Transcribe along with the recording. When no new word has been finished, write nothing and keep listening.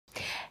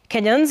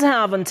Kenyans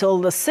have until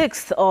the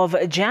 6th of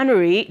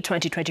January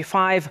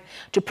 2025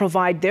 to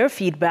provide their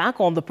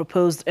feedback on the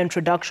proposed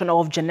introduction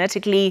of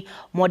genetically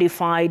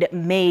modified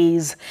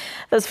maize.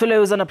 This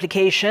follows an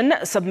application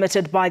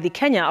submitted by the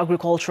Kenya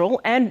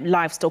Agricultural and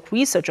Livestock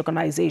Research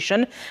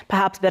Organization,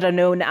 perhaps better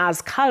known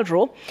as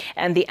KALRO,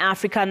 and the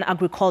African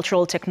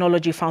Agricultural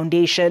Technology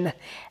Foundation.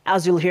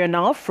 As you'll hear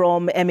now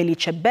from Emily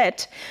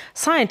Chebet,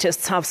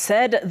 scientists have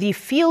said the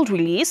field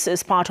release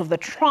is part of the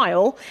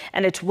trial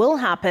and it will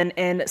happen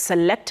in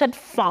selected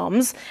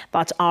farms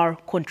that are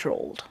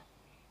controlled.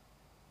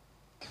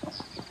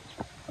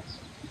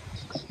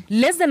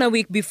 Less than a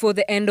week before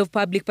the end of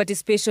public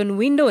participation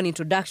window on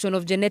introduction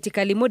of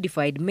genetically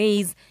modified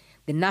maize,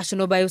 the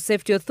National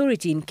Biosafety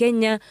Authority in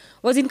Kenya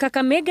was in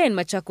Kakamega and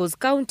Machakos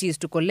counties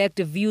to collect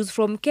views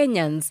from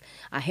Kenyans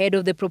ahead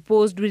of the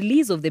proposed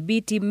release of the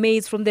BT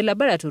maize from the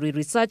laboratory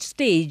research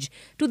stage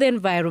to the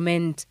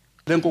environment.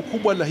 Lengo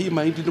kubwa la hii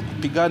mahindi ni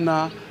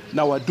kupigana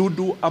na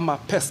wadudu ama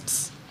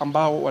pests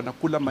ambao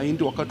wanakula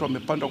mahindi wakati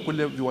wamepandwa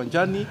kule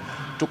viwanjani.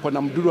 Tuko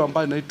na mdudu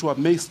ambaye anaitwa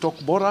maize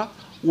stalk borer,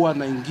 huwa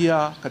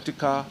anaingia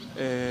katika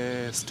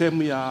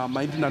stem ya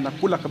mahindi na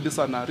anakula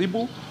kabisa,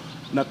 anaharibu.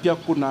 Na pia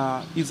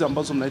kuna hizi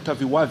ambazo mnaita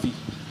viwavi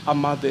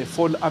ama the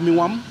fall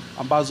armyworm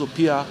ambazo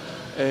pia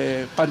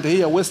pande hii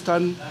ya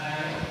western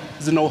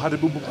zina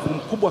uharibifu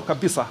mkubwa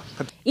kabisa.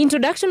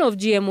 Introduction of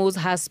GMOs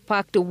has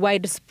sparked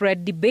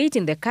widespread debate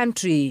in the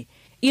country.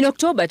 In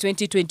October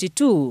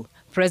 2022,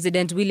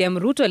 President William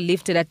Ruto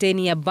lifted a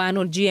 10-year ban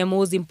on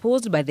GMOs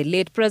imposed by the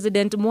late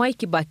President Mwai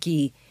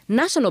Kibaki.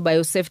 National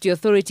Biosafety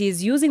Authority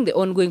is using the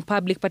ongoing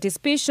public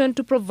participation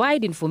to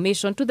provide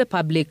information to the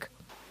public.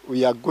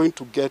 We are going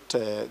to get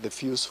the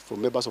views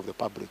from members of the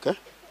public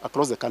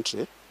across the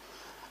country.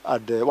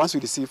 And once we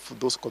receive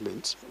those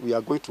comments, we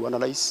are going to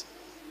analyze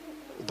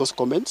those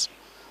comments.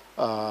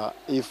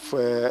 If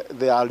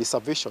there are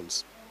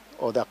reservations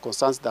or there are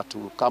concerns that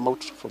will come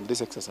out from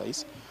this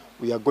exercise,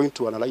 we are going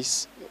to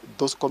analyze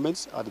those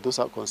comments and those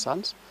are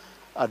concerns,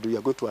 and we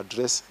are going to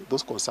address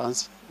those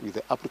concerns with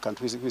the applicant,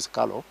 who is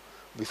KALRO,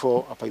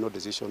 before a final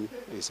decision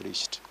is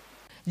reached.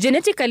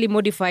 Genetically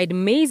modified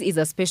maize is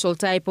a special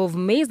type of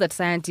maize that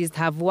scientists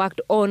have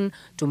worked on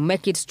to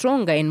make it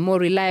stronger and more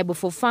reliable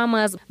for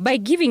farmers by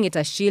giving it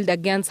a shield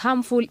against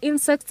harmful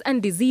insects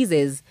and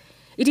diseases.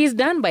 It is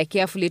done by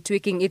carefully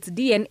tweaking its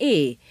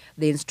DNA,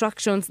 the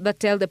instructions that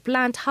tell the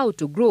plant how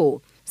to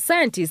grow.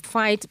 Scientists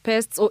fight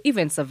pests or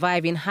even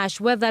survive in harsh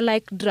weather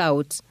like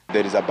drought.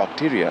 There is a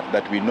bacteria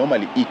that we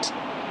normally eat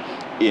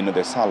in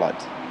the salad.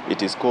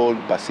 It is called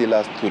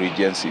Bacillus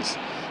thuringiensis.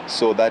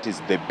 So that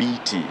is the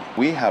BT.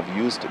 We have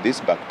used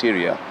this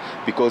bacteria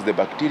because the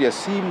bacteria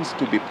seems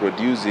to be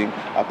producing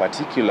a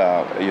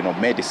particular,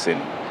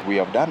 medicine. We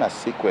have done a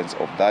sequence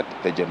of that,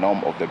 the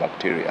genome of the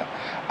bacteria,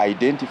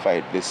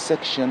 identified the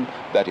section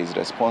that is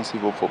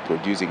responsible for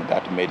producing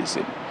that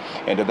medicine.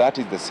 And that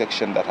is the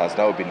section that has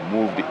now been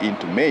moved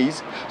into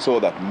maize, so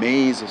that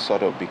maize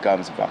sort of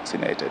becomes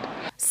vaccinated.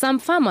 Some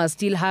farmers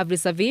still have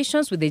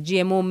reservations with the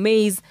GMO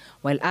maize,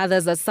 while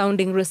others are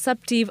sounding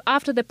receptive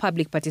after the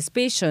public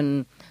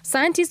participation.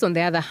 Scientists, on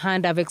the other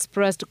hand, have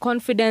expressed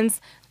confidence,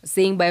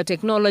 saying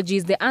biotechnology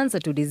is the answer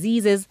to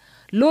diseases,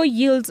 low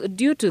yields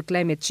due to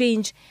climate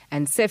change,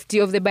 and safety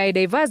of the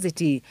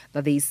biodiversity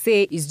that they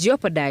say is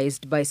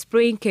jeopardized by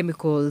spraying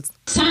chemicals.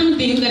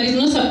 Something that is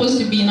not supposed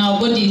to be in our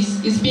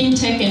bodies is being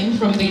taken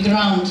from the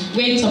ground,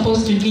 where it's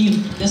supposed to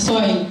live, the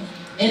soil,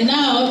 and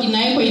now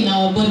in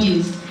our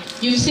bodies.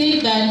 You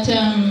said that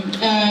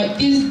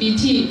this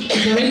BT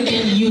is already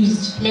being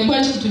used.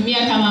 Tumekuwa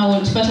tukitumia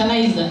kama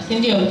fertilizer,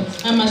 ndio,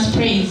 ama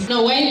sprays.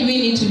 Now why do we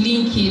need to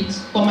link it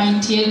kwa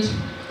mahindi yetu?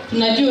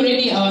 Tunajua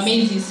already our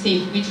maize is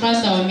safe. We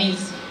trust our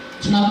maize.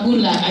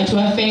 Tunakula, it will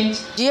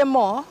affect.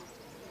 GMO,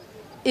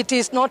 it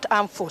is not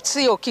harmful.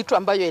 Sio kitu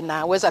ambayo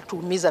inaweza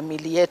tuumiza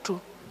mili yetu.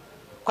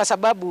 Kwa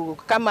sababu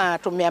kama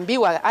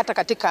tumeambiwa hata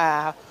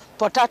katika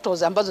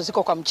potatoes ambazo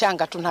ziko kwa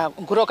mchanga,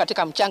 tunaguro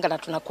katika mchanga na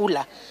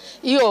tunakula.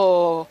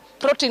 Hiyo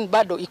protein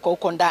bado iko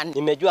huko ndani.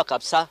 Nimejua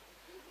kabisa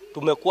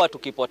tumekuwa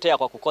tukipotea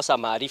kwa kukosa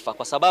maarifa,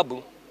 kwa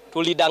sababu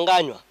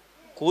tulidanganywa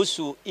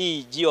kuhusu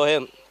hii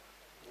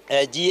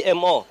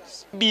GMO.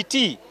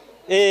 BT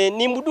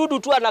ni mdudu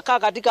tu anakaa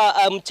katika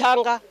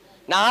mchanga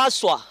na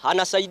haswa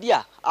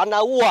anasaidia,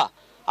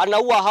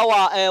 anaua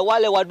hawa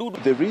wale wadudu.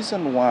 The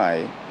reason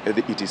why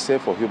it is safe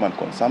for human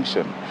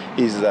consumption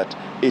is that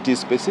it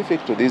is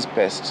specific to these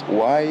pests.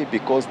 Why?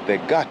 Because the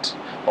gut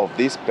of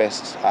these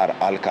pests are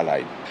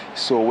alkaline.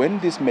 So when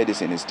this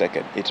medicine is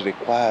taken, it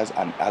requires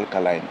an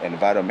alkaline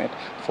environment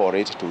for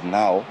it to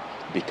now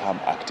become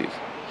active.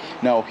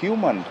 Now,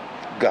 human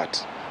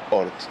gut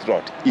or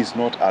throat is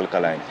not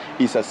alkaline,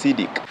 it's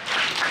acidic.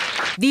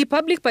 The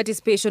public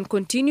participation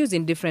continues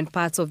in different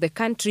parts of the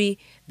country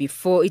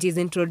before it is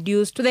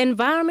introduced to the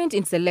environment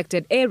in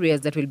selected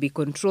areas that will be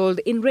controlled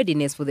in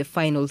readiness for the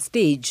final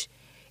stage.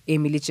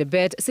 Emily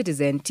Chebet,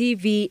 Citizen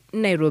TV,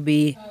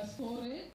 Nairobi.